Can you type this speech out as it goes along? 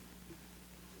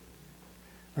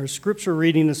Our scripture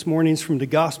reading this morning is from the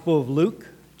Gospel of Luke,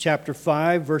 chapter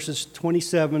 5, verses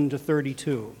 27 to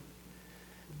 32.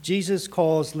 Jesus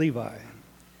calls Levi.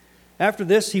 After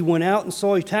this, he went out and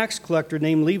saw a tax collector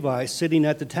named Levi sitting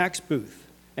at the tax booth.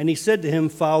 And he said to him,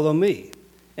 "Follow me."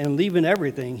 And leaving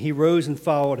everything, he rose and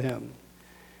followed him.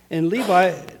 And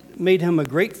Levi made him a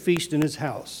great feast in his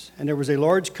house. And there was a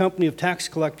large company of tax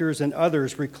collectors and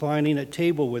others reclining at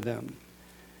table with them.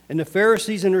 And the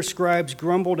Pharisees and their scribes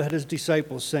grumbled at his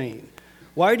disciples, saying,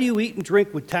 "Why do you eat and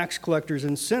drink with tax collectors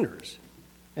and sinners?"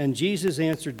 And Jesus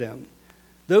answered them,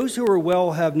 "Those who are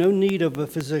well have no need of a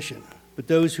physician, but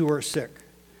those who are sick.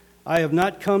 I have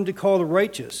not come to call the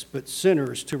righteous, but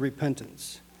sinners to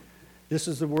repentance." This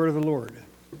is the word of the Lord.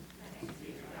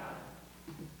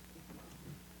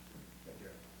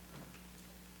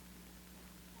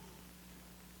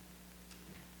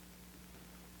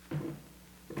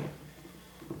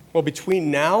 Well,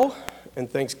 between now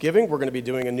and Thanksgiving, we're going to be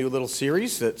doing a new little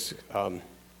series that's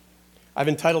I've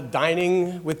entitled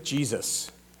Dining with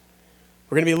Jesus.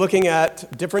 We're going to be looking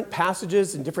at different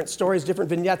passages and different stories, different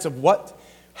vignettes of what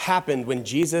happened when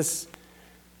Jesus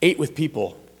ate with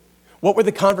people. What were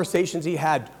the conversations he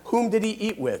had? Whom did he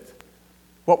eat with?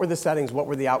 What were the settings? What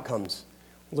were the outcomes?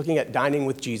 Looking at dining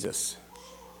with Jesus.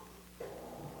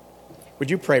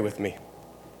 Would you pray with me?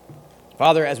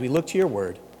 Father, as we look to your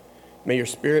word, may your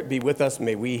Spirit be with us.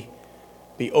 May we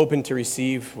be open to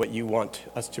receive what you want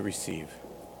us to receive.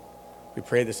 We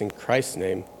pray this in Christ's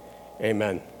name.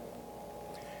 Amen.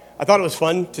 I thought it was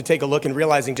fun to take a look and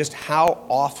realizing just how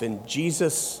often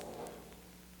Jesus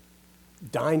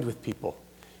dined with people.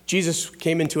 Jesus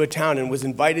came into a town and was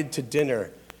invited to dinner.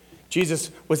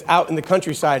 Jesus was out in the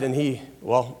countryside and he,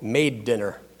 made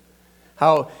dinner.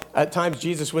 How at times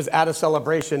Jesus was at a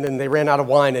celebration and they ran out of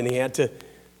wine and he had to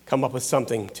come up with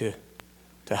something to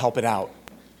help it out.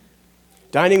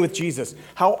 Dining with Jesus.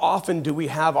 How often do we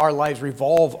have our lives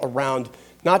revolve around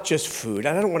not just food?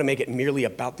 I don't want to make it merely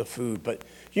about the food, but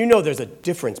you know there's a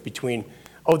difference between,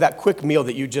 that quick meal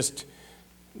that you just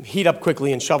heat up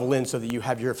quickly and shovel in so that you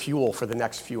have your fuel for the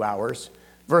next few hours,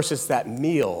 versus that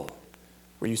meal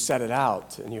where you set it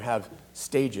out and you have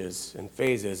stages and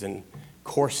phases and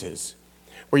courses,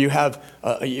 where you have,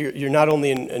 you're not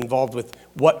only involved with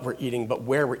what we're eating, but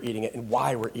where we're eating it and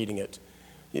why we're eating it.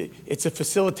 It's a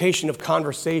facilitation of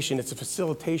conversation. It's a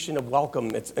facilitation of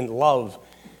welcome and love.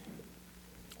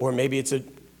 Or maybe it's an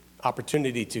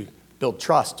opportunity to build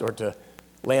trust or to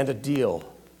land a deal.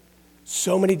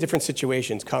 So many different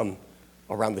situations come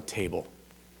around the table.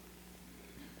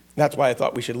 That's why I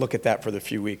thought we should look at that for the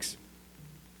few weeks.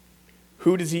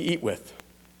 Who does he eat with?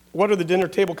 What are the dinner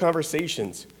table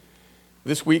conversations?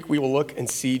 This week we will look and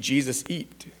see Jesus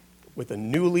eat with a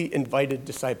newly invited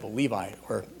disciple, Levi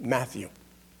or Matthew.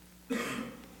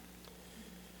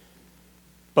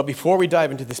 But before we dive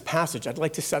into this passage, I'd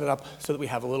like to set it up so that we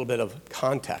have a little bit of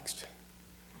context.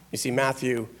 You see,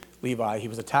 Matthew, Levi, he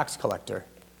was a tax collector.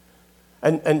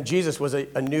 And Jesus was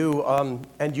a new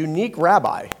and unique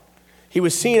rabbi. He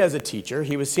was seen as a teacher.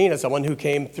 He was seen as someone who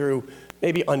came through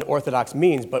maybe unorthodox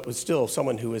means, but was still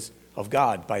someone who was of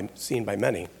God, seen by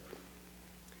many.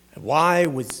 Why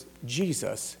was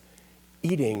Jesus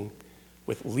eating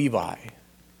with Levi?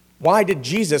 Why did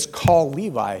Jesus call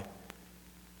Levi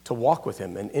to walk with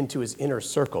him and into his inner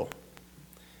circle?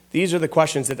 These are the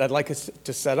questions that I'd like us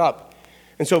to set up.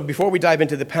 And so before we dive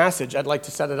into the passage, I'd like to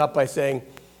set it up by saying,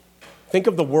 think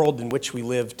of the world in which we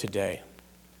live today.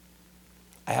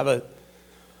 I've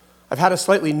had a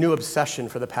slightly new obsession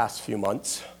for the past few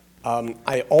months.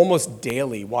 I almost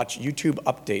daily watch YouTube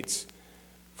updates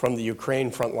from the Ukraine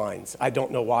front lines. I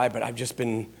don't know why, but I've just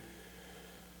been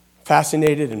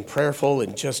fascinated and prayerful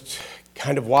and just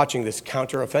kind of watching this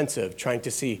counteroffensive, trying to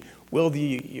see, will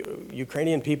the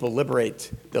Ukrainian people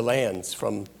liberate the lands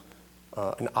from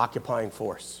an occupying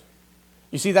force?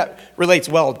 You see, that relates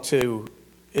well to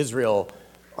Israel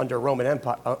under Roman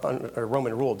Empire, or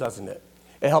Roman rule, doesn't it?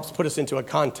 It helps put us into a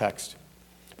context.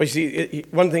 But you see,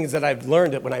 one of the things that I've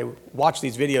learned that when I watch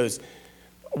these videos,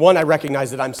 one, I recognize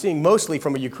that I'm seeing mostly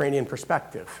from a Ukrainian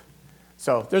perspective.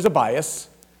 So there's a bias.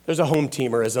 There's a home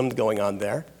teamerism going on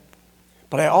there.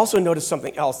 But I also noticed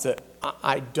something else that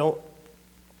I don't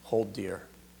hold dear.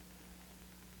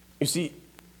 You see,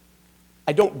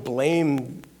 I don't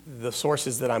blame the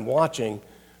sources that I'm watching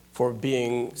for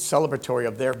being celebratory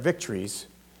of their victories,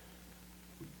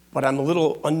 but I'm a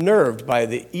little unnerved by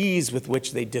the ease with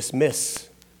which they dismiss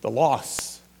the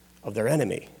loss of their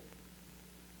enemy.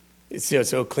 It's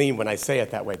so clean when I say it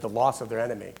that way, the loss of their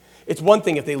enemy. It's one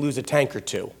thing if they lose a tank or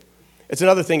two. It's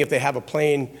another thing if they have a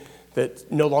plane that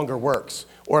no longer works,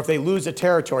 or if they lose a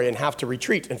territory and have to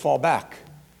retreat and fall back.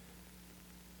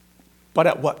 but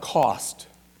at what cost?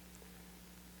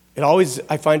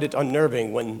 I find it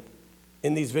unnerving when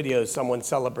in these videos someone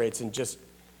celebrates and just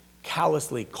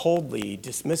callously, coldly,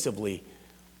 dismissively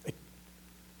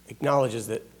acknowledges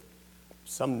that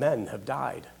some men have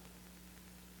died.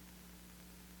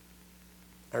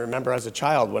 I remember as a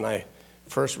child when I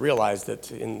first realized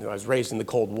that, I was raised in the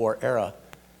Cold War era,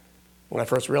 when I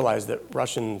first realized that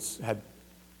Russians had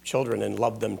children and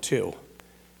loved them too.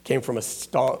 Came from a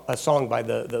song by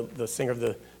the singer of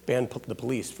the band The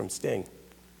Police from Sting.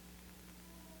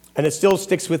 And it still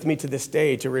sticks with me to this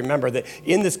day to remember that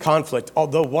in this conflict,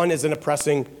 although one is an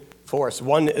oppressing force,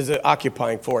 one is an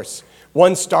occupying force,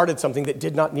 one started something that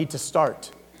did not need to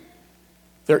start.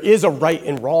 There is a right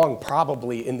and wrong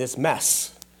probably in this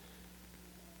mess.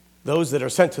 Those that are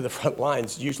sent to the front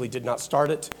lines usually did not start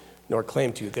it nor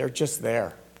claim to. They're just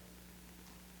there.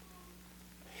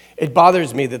 It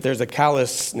bothers me that there's a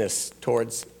callousness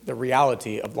towards the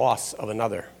reality of loss of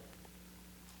another.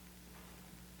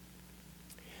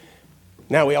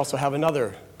 Now we also have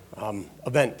another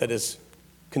event that has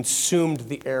consumed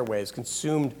the airwaves,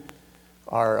 consumed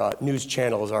our news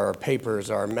channels, our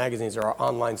papers, our magazines, our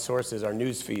online sources, our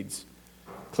news feeds.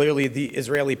 Clearly, the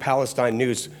Israeli-Palestine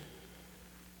news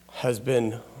has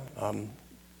been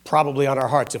probably on our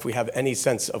hearts if we have any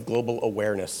sense of global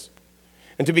awareness.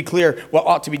 And to be clear, what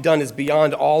ought to be done is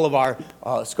beyond all of our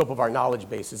scope of our knowledge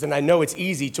bases. And I know it's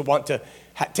easy to want to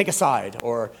take a side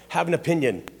or have an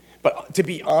opinion. But to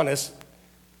be honest,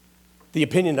 the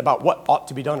opinion about what ought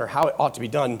to be done or how it ought to be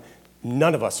done,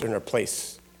 none of us are in a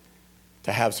place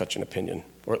to have such an opinion,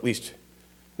 or at least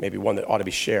maybe one that ought to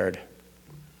be shared.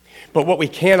 But what we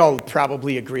can all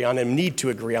probably agree on and need to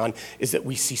agree on is that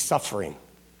we see suffering.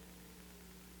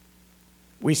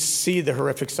 We see the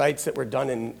horrific sights that were done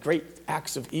in great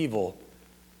acts of evil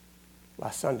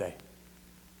last Sunday.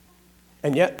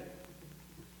 And yet,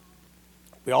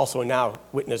 we also now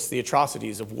witness the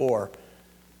atrocities of war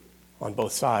on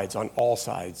both sides, on all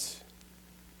sides.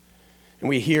 And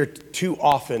we hear too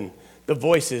often the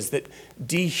voices that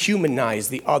dehumanize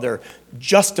the other,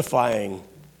 justifying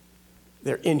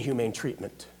their inhumane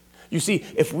treatment. You see,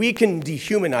 if we can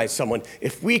dehumanize someone,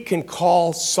 if we can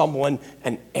call someone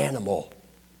an animal,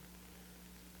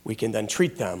 we can then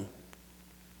treat them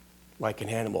like an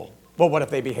animal. Well, what if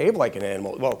they behave like an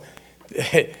animal? Well,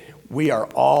 we are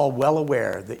all well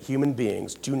aware that human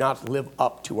beings do not live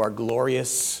up to our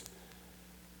glorious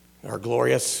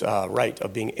right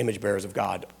of being image bearers of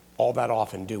God all that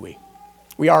often, do we?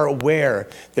 We are aware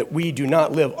that we do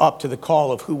not live up to the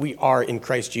call of who we are in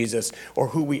Christ Jesus, or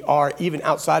who we are even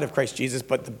outside of Christ Jesus,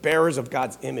 but the bearers of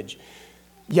God's image.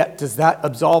 Yet, does that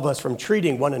absolve us from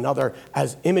treating one another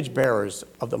as image bearers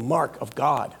of the mark of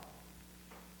God?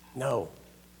 No.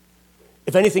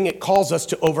 If anything, it calls us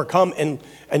to overcome and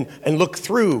look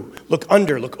through, look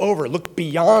under, look over, look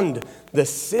beyond the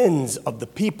sins of the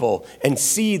people and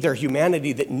see their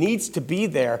humanity that needs to be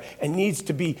there and needs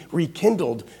to be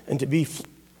rekindled and to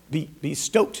be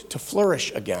stoked to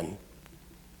flourish again.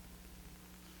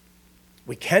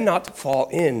 We cannot fall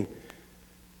in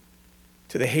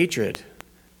to the hatred,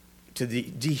 to the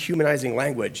dehumanizing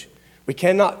language. We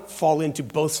cannot fall into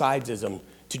both sidesism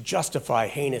to justify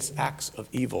heinous acts of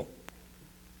evil.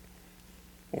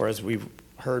 Or as we've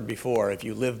heard before, if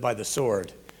you live by the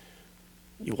sword,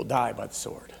 you will die by the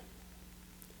sword.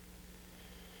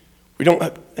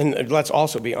 And let's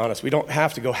also be honest, we don't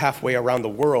have to go halfway around the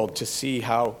world to see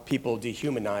how people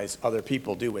dehumanize other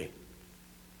people, do we?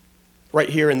 Right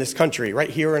here in this country, right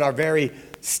here in our very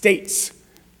states.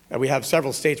 And we have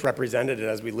several states represented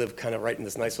as we live kind of right in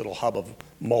this nice little hub of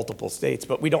multiple states.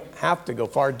 But we don't have to go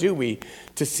far, do we,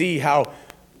 to see how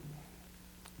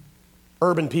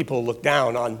urban people look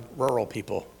down on rural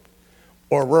people,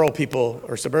 or rural people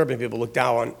or suburban people look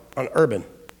down on urban.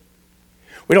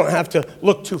 We don't have to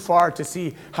look too far to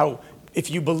see how if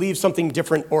you believe something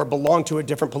different or belong to a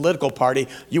different political party,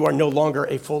 you are no longer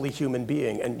a fully human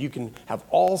being, and you can have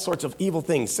all sorts of evil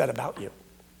things said about you.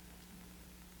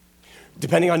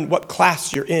 Depending on what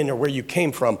class you're in or where you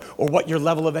came from or what your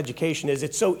level of education is,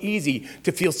 it's so easy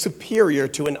to feel superior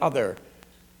to another.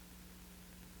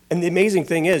 And the amazing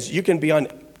thing is, you can be on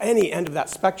any end of that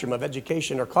spectrum of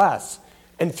education or class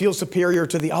and feel superior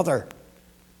to the other.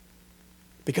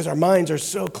 Because our minds are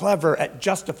so clever at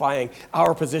justifying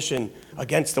our position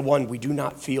against the one we do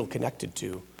not feel connected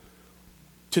to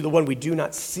the one we do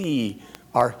not see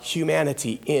our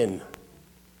humanity in.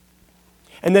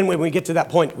 And then when we get to that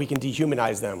point, we can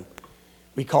dehumanize them.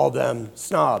 We call them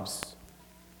snobs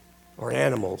or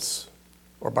animals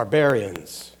or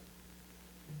barbarians.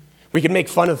 We can make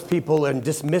fun of people and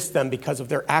dismiss them because of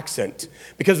their accent,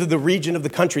 because of the region of the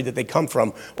country that they come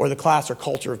from, or the class or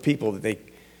culture of people that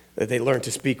they learn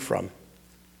to speak from.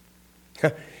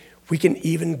 We can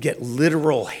even get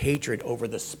literal hatred over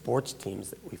the sports teams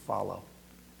that we follow.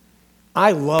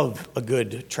 I love a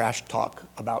good trash talk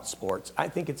about sports. I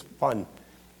think it's fun.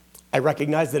 I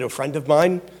recognize that a friend of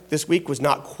mine this week was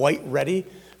not quite ready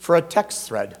for a text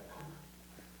thread.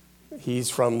 He's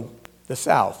from the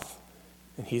South,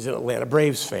 and he's an Atlanta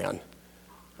Braves fan.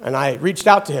 And I reached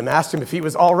out to him, asked him if he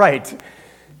was all right.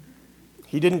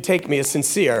 He didn't take me as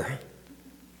sincere,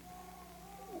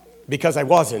 because I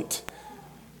wasn't.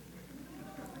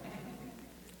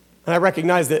 And I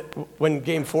recognized that when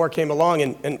Game 4 came along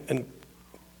and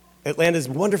Atlanta's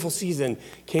wonderful season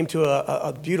came to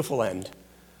a beautiful end,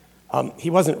 he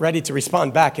wasn't ready to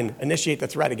respond back and initiate the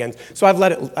threat again. So I've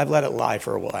let it lie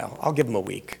for a while. I'll give him a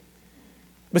week.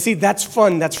 But see, that's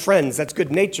fun, that's friends, that's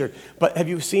good nature. But have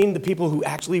you seen the people who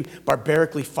actually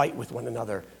barbarically fight with one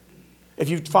another? If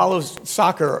you follow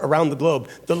soccer around the globe,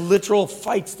 the literal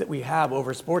fights that we have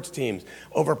over sports teams,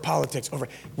 over politics,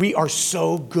 we are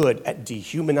so good at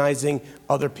dehumanizing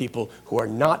other people who are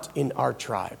not in our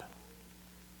tribe.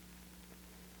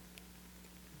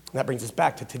 And that brings us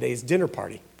back to today's dinner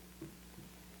party.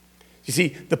 You see,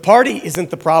 the party isn't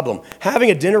the problem. Having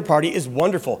a dinner party is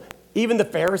wonderful. Even the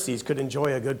Pharisees could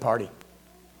enjoy a good party,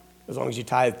 as long as you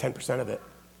tithe 10% of it.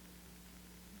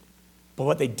 But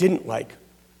what they didn't like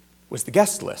was the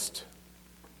guest list.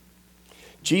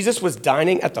 Jesus was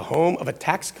dining at the home of a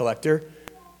tax collector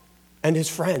and his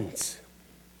friends.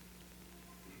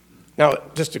 Now,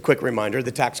 just a quick reminder,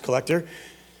 the tax collector,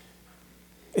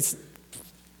 it's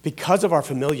because of our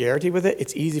familiarity with it,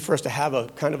 it's easy for us to have a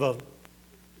kind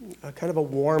of a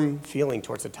warm feeling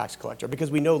towards the tax collector,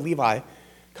 because we know Levi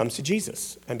comes to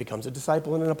Jesus and becomes a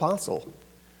disciple and an apostle.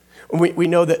 We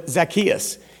know that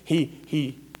Zacchaeus,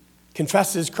 he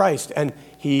confesses Christ, and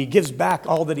he gives back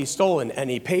all that he's stolen, and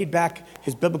he paid back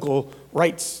his biblical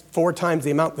rights 4 times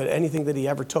the amount that anything that he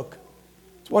ever took.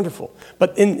 It's wonderful.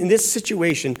 But in this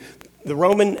situation, the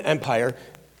Roman Empire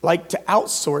liked to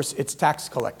outsource its tax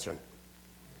collection.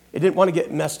 It didn't want to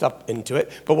get messed up into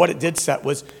it, but what it did set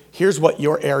was, here's what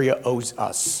your area owes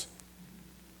us.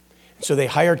 So they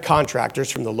hired contractors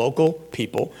from the local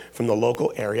people, from the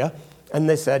local area, and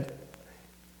they said,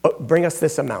 bring us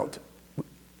this amount.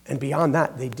 And beyond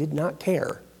that, they did not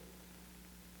care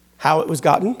how it was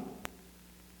gotten.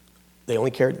 They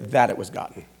only cared that it was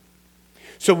gotten.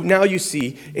 So now you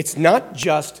see, it's not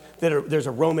just that there's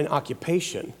a Roman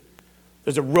occupation.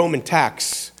 There's a Roman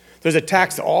tax. There's a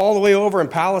tax all the way over in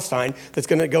Palestine that's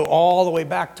going to go all the way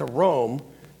back to Rome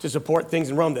to support things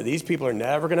in Rome that these people are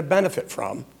never going to benefit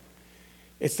from.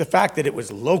 It's the fact that it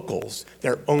was locals,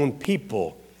 their own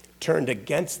people, turned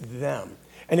against them.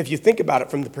 And if you think about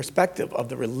it from the perspective of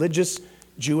the religious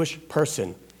Jewish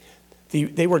person,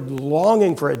 they were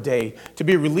longing for a day to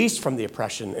be released from the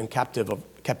oppression and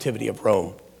captivity of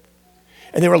Rome.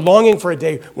 And they were longing for a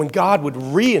day when God would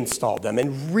reinstall them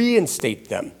and reinstate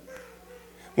them.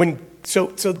 So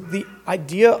the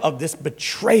idea of this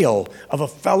betrayal of a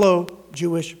fellow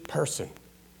Jewish person,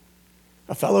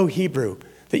 a fellow Hebrew,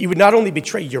 that you would not only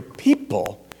betray your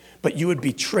people, but you would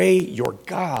betray your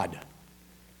God.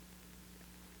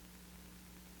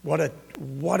 What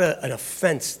an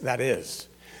offense that is.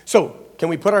 So, can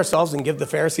we put ourselves and give the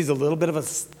Pharisees a little bit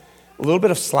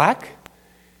of slack?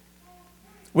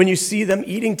 When you see them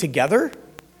eating together,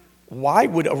 why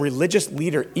would a religious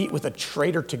leader eat with a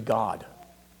traitor to God?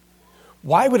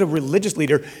 Why would a religious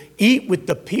leader eat with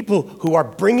the people who are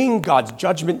bringing God's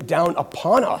judgment down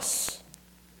upon us?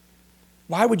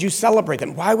 Why would you celebrate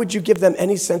them? Why would you give them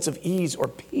any sense of ease or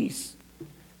peace?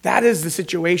 That is the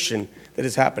situation that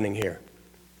is happening here.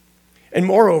 And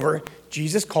moreover,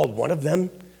 Jesus called one of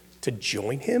them to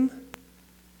join him.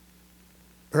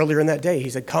 Earlier in that day, he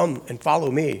said, "Come and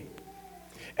follow me."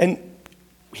 And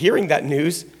hearing that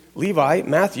news, Levi,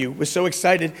 Matthew, was so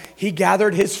excited, he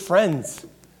gathered his friends.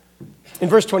 In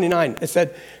verse 29, it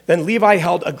said, then Levi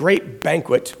held a great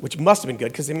banquet, which must have been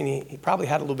good, because, he probably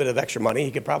had a little bit of extra money.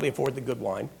 He could probably afford the good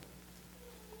wine.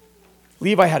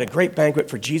 Levi had a great banquet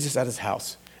for Jesus at his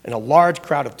house, and a large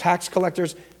crowd of tax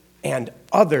collectors and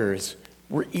others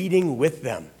were eating with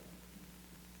them.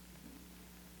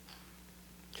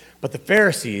 But the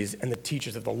Pharisees and the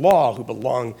teachers of the law who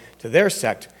belonged to their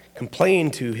sect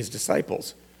complained to his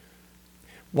disciples,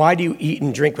 "Why do you eat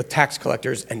and drink with tax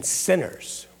collectors and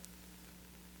sinners?"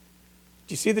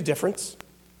 Do you see the difference?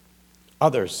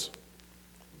 Others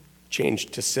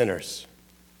changed to sinners.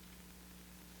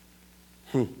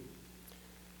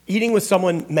 Eating with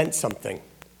someone meant something.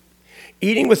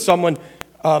 Eating with someone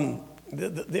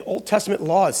The Old Testament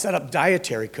laws set up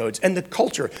dietary codes, and the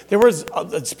culture. There was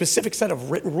a specific set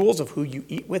of written rules of who you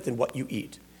eat with and what you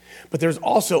eat. But there's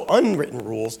also unwritten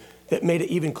rules that made it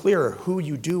even clearer who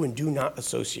you do and do not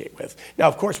associate with. Now,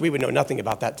 of course, we would know nothing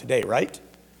about that today, right?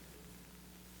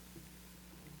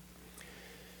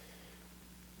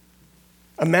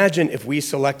 Imagine if we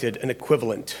selected an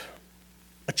equivalent,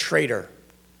 a traitor,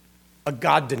 a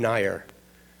God denier,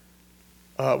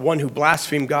 one who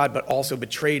blasphemed God but also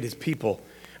betrayed his people.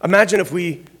 Imagine if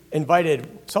we invited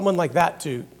someone like that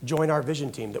to join our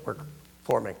vision team that we're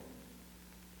forming.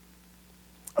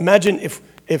 Imagine if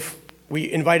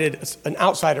we invited an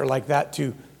outsider like that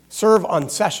to serve on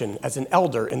session as an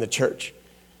elder in the church.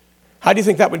 How do you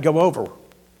think that would go over?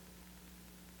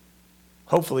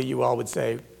 Hopefully you all would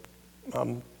say,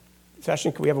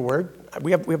 session, can we have a word?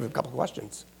 We have a couple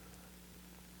questions.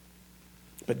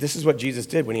 But this is what Jesus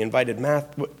did when he invited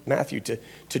Matthew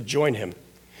to join him.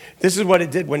 This is what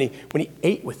it did when he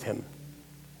ate with him,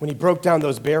 when he broke down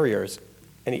those barriers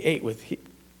and he ate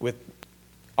with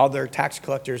other tax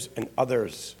collectors and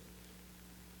others.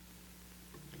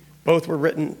 Both were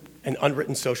written and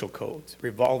unwritten social codes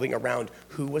revolving around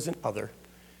who was an other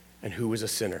and who was a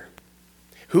sinner,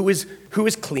 who is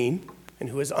clean and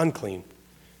who is unclean,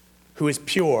 who is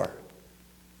pure,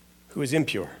 who is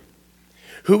impure,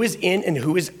 who is in and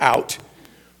who is out,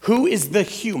 who is the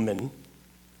human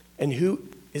and who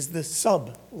is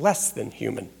the less than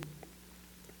human,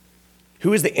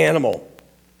 who is the animal,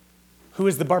 who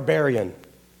is the barbarian,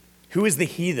 who is the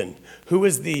heathen, who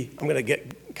is I'm going to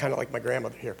get kind of like my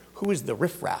grandmother here, who is the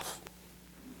riffraff,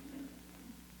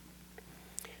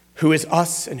 who is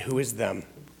us and who is them,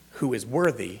 who is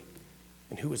worthy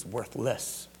and who is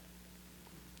worthless.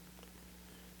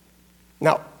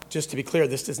 Now, just to be clear,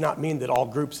 this does not mean that all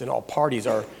groups and all parties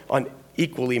are on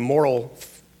equally moral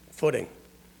footing.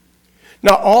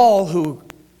 Not all who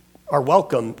are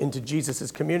welcome into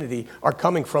Jesus' community are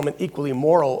coming from an equally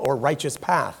moral or righteous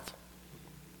path.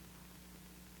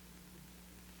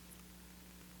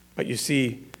 But you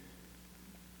see,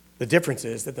 the difference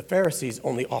is that the Pharisees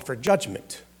only offered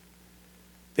judgment.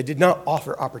 They did not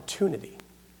offer opportunity.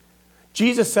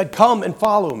 Jesus said, "Come and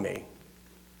follow me."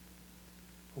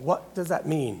 What does that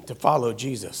mean to follow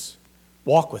Jesus?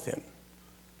 Walk with him.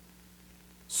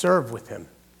 Serve with him.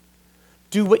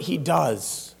 Do what he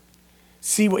does.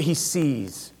 See what he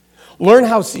sees. Learn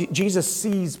how Jesus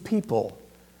sees people.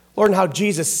 Learn how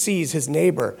Jesus sees his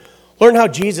neighbor. Learn how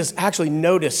Jesus actually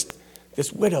noticed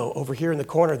this widow over here in the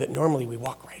corner that normally we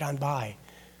walk right on by.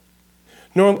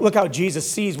 Look how Jesus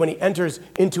sees when he enters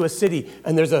into a city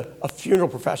and there's a funeral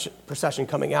procession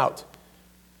coming out.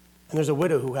 And there's a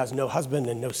widow who has no husband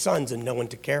and no sons and no one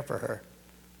to care for her.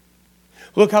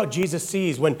 Look how Jesus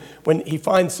sees when he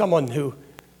finds someone who,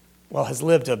 has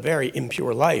lived a very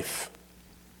impure life,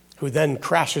 who then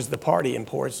crashes the party and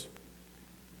pours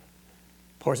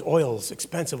oils,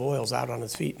 expensive oils out on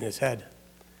his feet and his head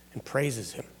and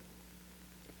praises him.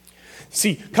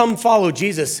 See, come follow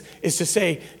Jesus is to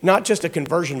say not just a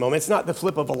conversion moment. It's not the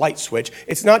flip of a light switch.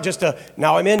 It's not just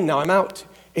now I'm in, now I'm out.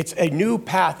 It's a new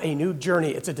path, a new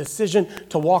journey. It's a decision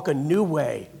to walk a new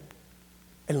way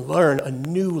and learn a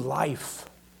new life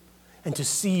and to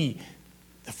see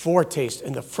the foretaste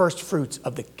and the first fruits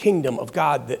of the kingdom of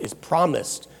God that is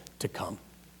promised to come.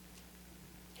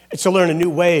 It's to learn a new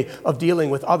way of dealing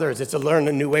with others. It's to learn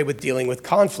a new way with dealing with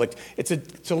conflict. It's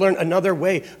to learn another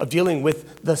way of dealing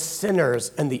with the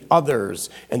sinners and the others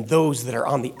and those that are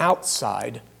on the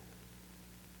outside.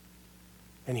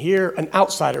 And here, an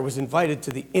outsider was invited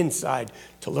to the inside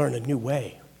to learn a new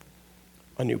way,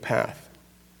 a new path.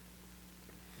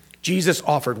 Jesus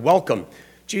offered welcome.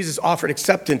 Jesus offered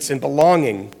acceptance and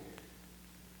belonging.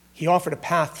 He offered a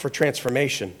path for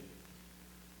transformation.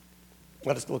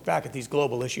 Let us look back at these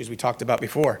global issues we talked about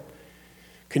before.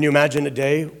 Can you imagine a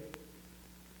day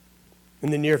in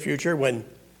the near future when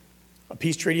a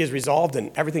peace treaty is resolved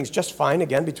and everything's just fine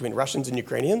again between Russians and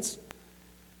Ukrainians?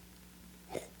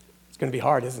 It's going to be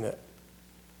hard, isn't it?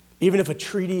 Even if a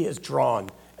treaty is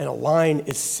drawn and a line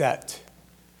is set,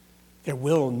 there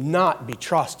will not be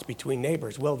trust between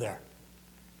neighbors, will there?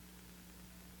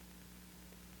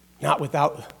 Not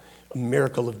without a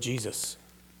miracle of Jesus.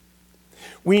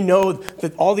 We know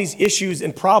that all these issues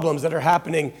and problems that are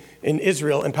happening in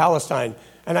Israel and Palestine,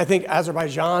 and I think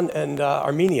Azerbaijan and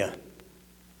Armenia,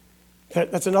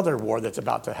 that's another war that's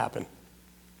about to happen.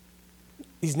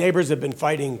 These neighbors have been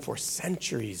fighting for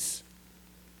centuries.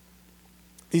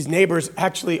 These neighbors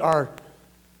actually are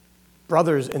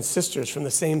brothers and sisters from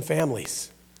the same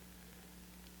families,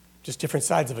 just different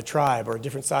sides of a tribe or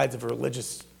different sides of a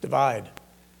religious divide.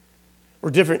 We're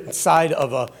different side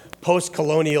of a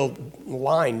post-colonial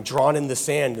line drawn in the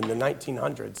sand in the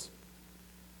 1900s.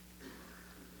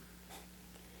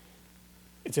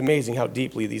 It's amazing how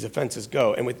deeply these offenses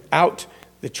go. And without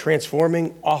the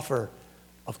transforming offer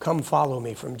of come follow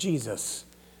me from Jesus,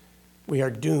 we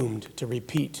are doomed to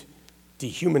repeat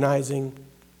dehumanizing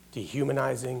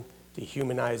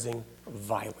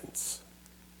violence.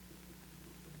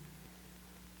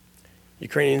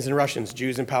 Ukrainians and Russians,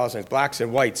 Jews and Palestinians, blacks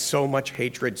and whites, so much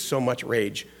hatred, so much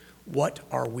rage. What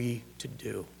are we to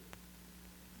do?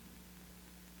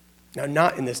 Now,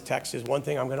 not in this text is one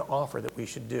thing I'm going to offer that we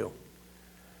should do.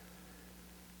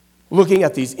 Looking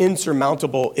at these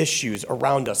insurmountable issues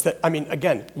around us,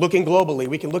 again, looking globally,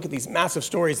 we can look at these massive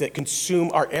stories that consume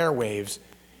our airwaves,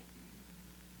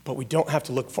 but we don't have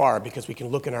to look far because we can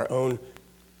look in our own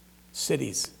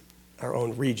cities, our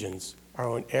own regions, our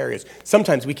own areas.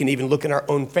 Sometimes we can even look in our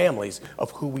own families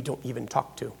of who we don't even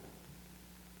talk to.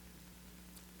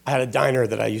 I had a diner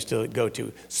that I used to go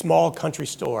to, small country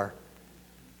store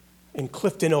in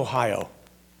Clifton, Ohio.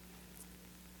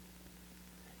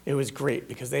 It was great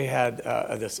because they had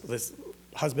this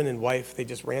husband and wife. They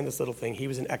just ran this little thing. He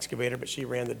was an excavator, but she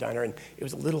ran the diner, and it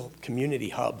was a little community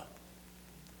hub.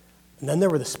 And then there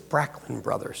were the Spracklin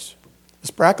brothers.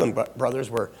 The Spracklin brothers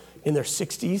were in their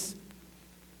 60s.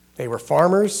 They were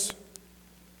farmers,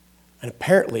 and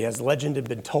apparently, as legend had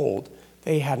been told,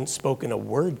 they hadn't spoken a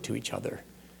word to each other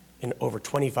in over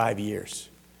 25 years.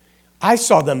 I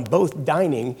saw them both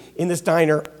dining in this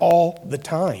diner all the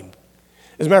time.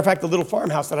 As a matter of fact, the little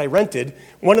farmhouse that I rented,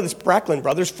 one of the Spracklin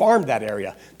brothers farmed that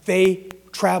area. They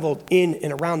traveled in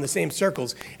and around the same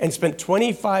circles and spent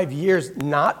 25 years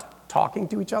not talking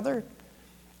to each other.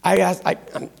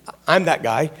 I'm that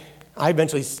guy. I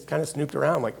eventually kind of snooped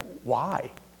around, like,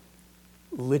 why?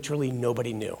 Literally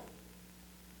nobody knew.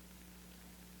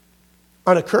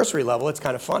 On a cursory level, it's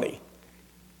kind of funny.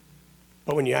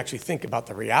 But when you actually think about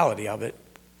the reality of it,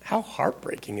 how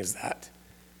heartbreaking is that?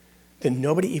 That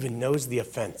nobody even knows the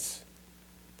offense.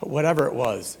 But whatever it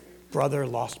was, brother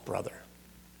lost brother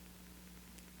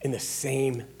in the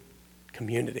same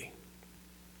community.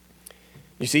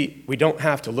 You see, we don't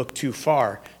have to look too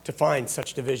far to find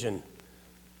such division,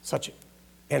 such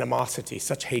animosity,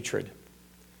 such hatred.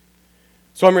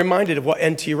 So I'm reminded of what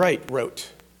N.T. Wright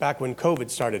wrote back when COVID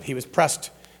started. He was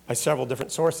pressed by several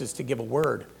different sources to give a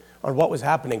word on what was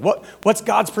happening. What's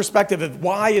God's perspective of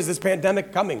why is this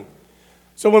pandemic coming?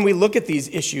 So when we look at these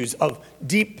issues of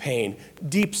deep pain,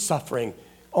 deep suffering,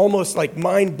 almost like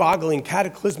mind-boggling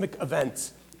cataclysmic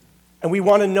events, and we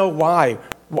want to know why,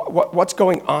 what's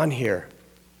going on here.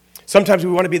 Sometimes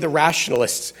we want to be the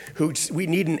rationalists who we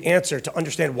need an answer to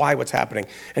understand why what's happening.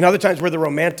 And other times we're the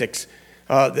romantics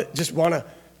that just want to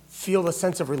feel a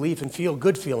sense of relief and feel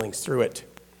good feelings through it.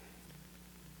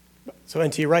 So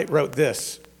N.T. Wright wrote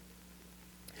this: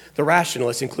 the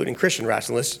rationalists, including Christian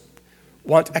rationalists,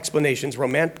 want explanations.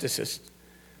 Romanticists,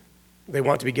 they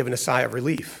want to be given a sigh of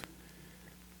relief.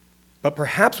 But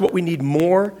perhaps what we need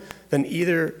more than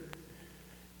either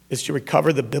is to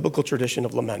recover the biblical tradition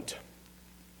of lament.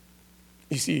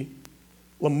 You see,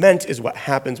 lament is what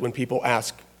happens when people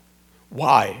ask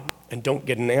why and don't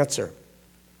get an answer.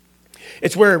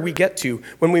 It's where we get to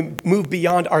when we move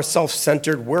beyond our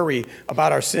self-centered worry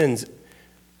about our sins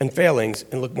and failings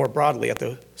and look more broadly at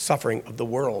the suffering of the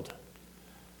world.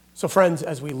 So friends,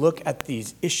 as we look at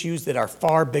these issues that are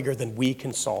far bigger than we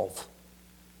can solve,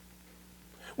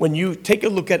 when you take a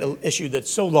look at an issue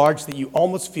that's so large that you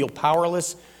almost feel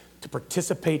powerless to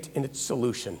participate in its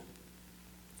solution,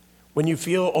 when you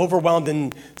feel overwhelmed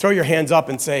and throw your hands up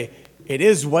and say, it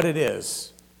is what it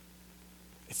is,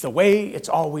 it's the way it's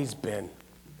always been,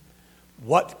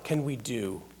 what can we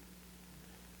do?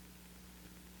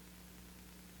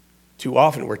 Too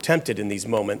often we're tempted in these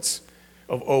moments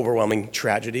of overwhelming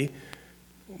tragedy.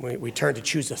 We turn to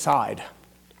choose a side.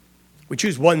 We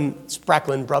choose one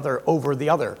Spracklin brother over the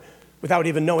other without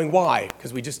even knowing why,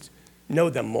 because we just know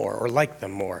them more or like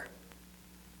them more.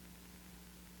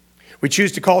 We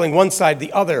choose to calling one side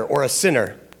the other or a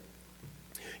sinner.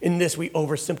 In this, we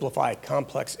oversimplify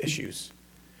complex issues.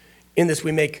 In this,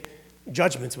 we make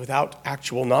judgments without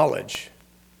actual knowledge.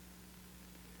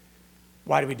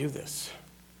 Why do we do this?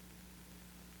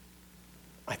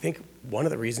 I think one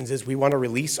of the reasons is we want to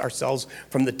release ourselves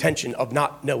from the tension of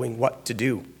not knowing what to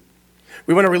do.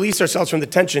 We want to release ourselves from the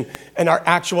tension and our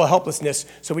actual helplessness,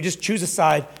 so we just choose a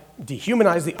side,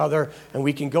 dehumanize the other, and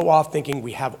we can go off thinking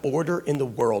we have order in the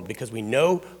world because we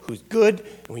know who's good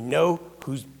and we know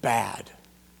who's bad.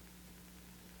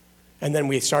 And then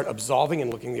we start absolving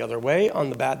and looking the other way on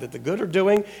the bad that the good are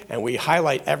doing, and we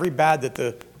highlight every bad that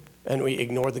the and we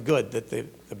ignore the good that the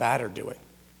bad are doing.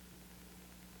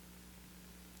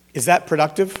 Is that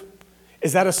productive?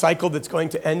 Is that a cycle that's going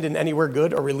to end in anywhere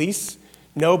good or release?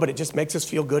 No, but it just makes us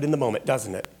feel good in the moment,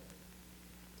 doesn't it?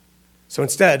 So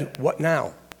instead, what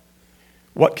now?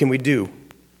 What can we do?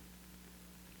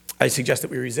 I suggest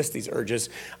that we resist these urges.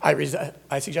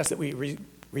 I suggest that we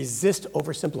resist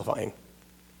oversimplifying.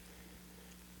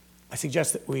 I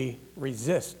suggest that we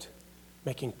resist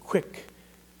making quick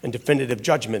and definitive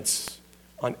judgments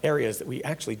on areas that we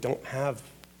actually don't have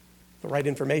the right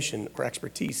information or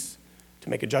expertise to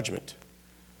make a judgment.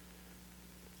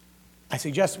 I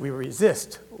suggest we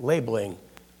resist labeling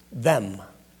them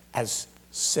as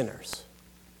sinners.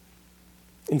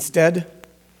 Instead,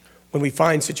 when we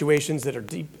find situations that are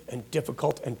deep and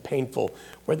difficult and painful,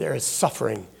 where there is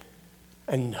suffering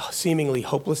and seemingly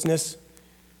hopelessness,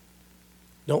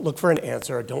 don't look for an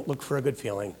answer or don't look for a good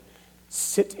feeling.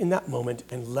 Sit in that moment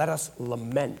and let us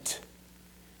lament.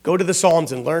 Go to the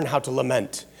Psalms and learn how to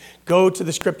lament. Go to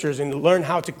the Scriptures and learn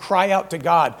how to cry out to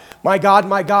God, my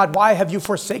God, why have you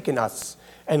forsaken us?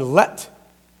 And let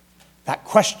that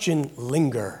question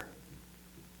linger.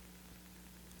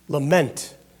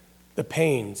 Lament the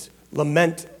pains.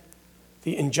 Lament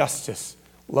the injustice.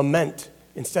 Lament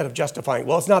instead of justifying.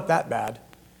 Well, it's not that bad.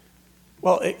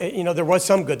 Well, there was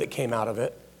some good that came out of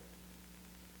it.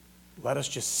 Let us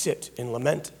just sit and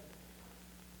lament.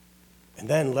 And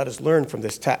then let us learn from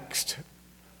this text.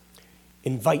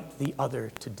 Invite the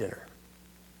other to dinner.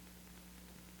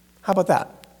 How about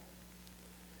that?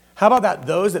 How about that?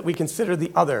 Those that we consider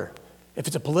the other, if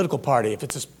it's a political party, if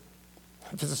it's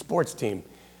a sports team,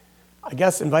 I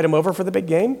guess invite them over for the big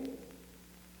game.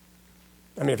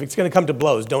 I mean, if it's going to come to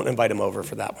blows, don't invite them over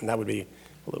for that one. That would be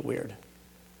a little weird.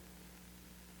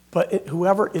 But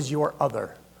whoever is your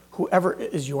other, whoever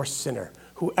is your sinner,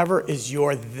 whoever is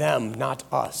your them, not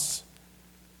us,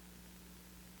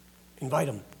 invite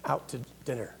them out to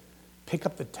dinner. Pick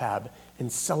up the tab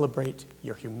and celebrate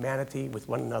your humanity with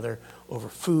one another over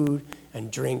food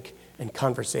and drink and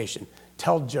conversation.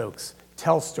 Tell jokes,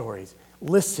 tell stories,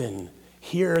 listen,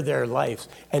 hear their lives.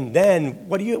 And then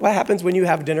what happens when you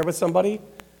have dinner with somebody?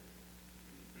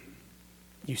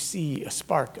 You see a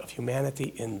spark of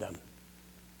humanity in them.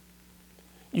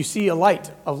 You see a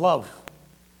light of love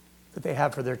that they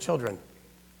have for their children.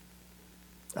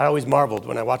 I always marveled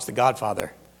when I watched The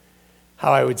Godfather,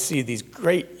 how I would see these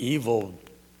great evil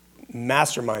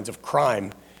masterminds of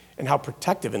crime and how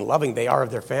protective and loving they are of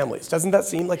their families. Doesn't that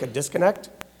seem like a disconnect?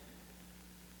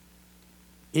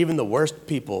 Even the worst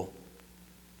people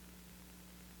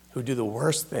who do the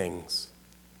worst things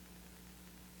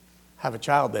have a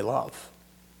child they love.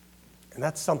 And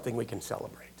that's something we can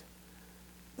celebrate.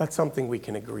 That's something we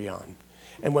can agree on.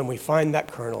 And when we find that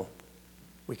kernel,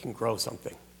 we can grow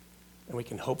something. And we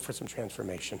can hope for some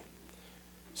transformation.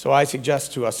 So I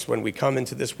suggest to us when we come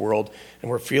into this world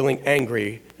and we're feeling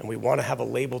angry and we want to have a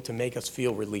label to make us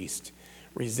feel released,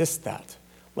 resist that.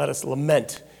 Let us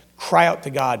lament. Cry out to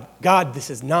God. God, this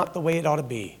is not the way it ought to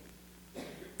be.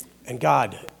 And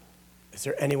God, is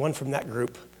there anyone from that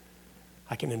group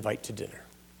I can invite to dinner?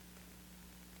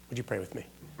 Would you pray with me?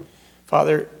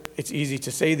 Father, it's easy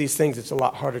to say these things. It's a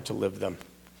lot harder to live them.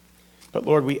 But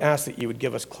Lord, we ask that you would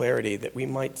give us clarity, that we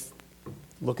might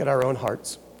look at our own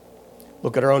hearts,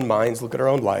 look at our own minds, look at our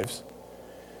own lives.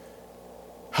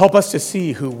 Help us to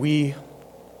see who we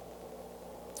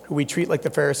treat like the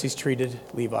Pharisees treated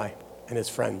Levi and his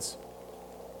friends.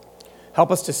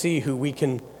 Help us to see who we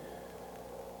can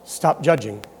stop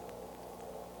judging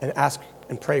and ask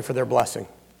and pray for their blessing.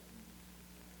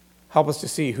 Help us to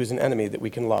see who's an enemy that we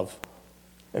can love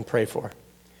and pray for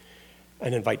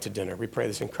and invite to dinner. We pray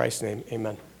this in Christ's name.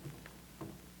 Amen.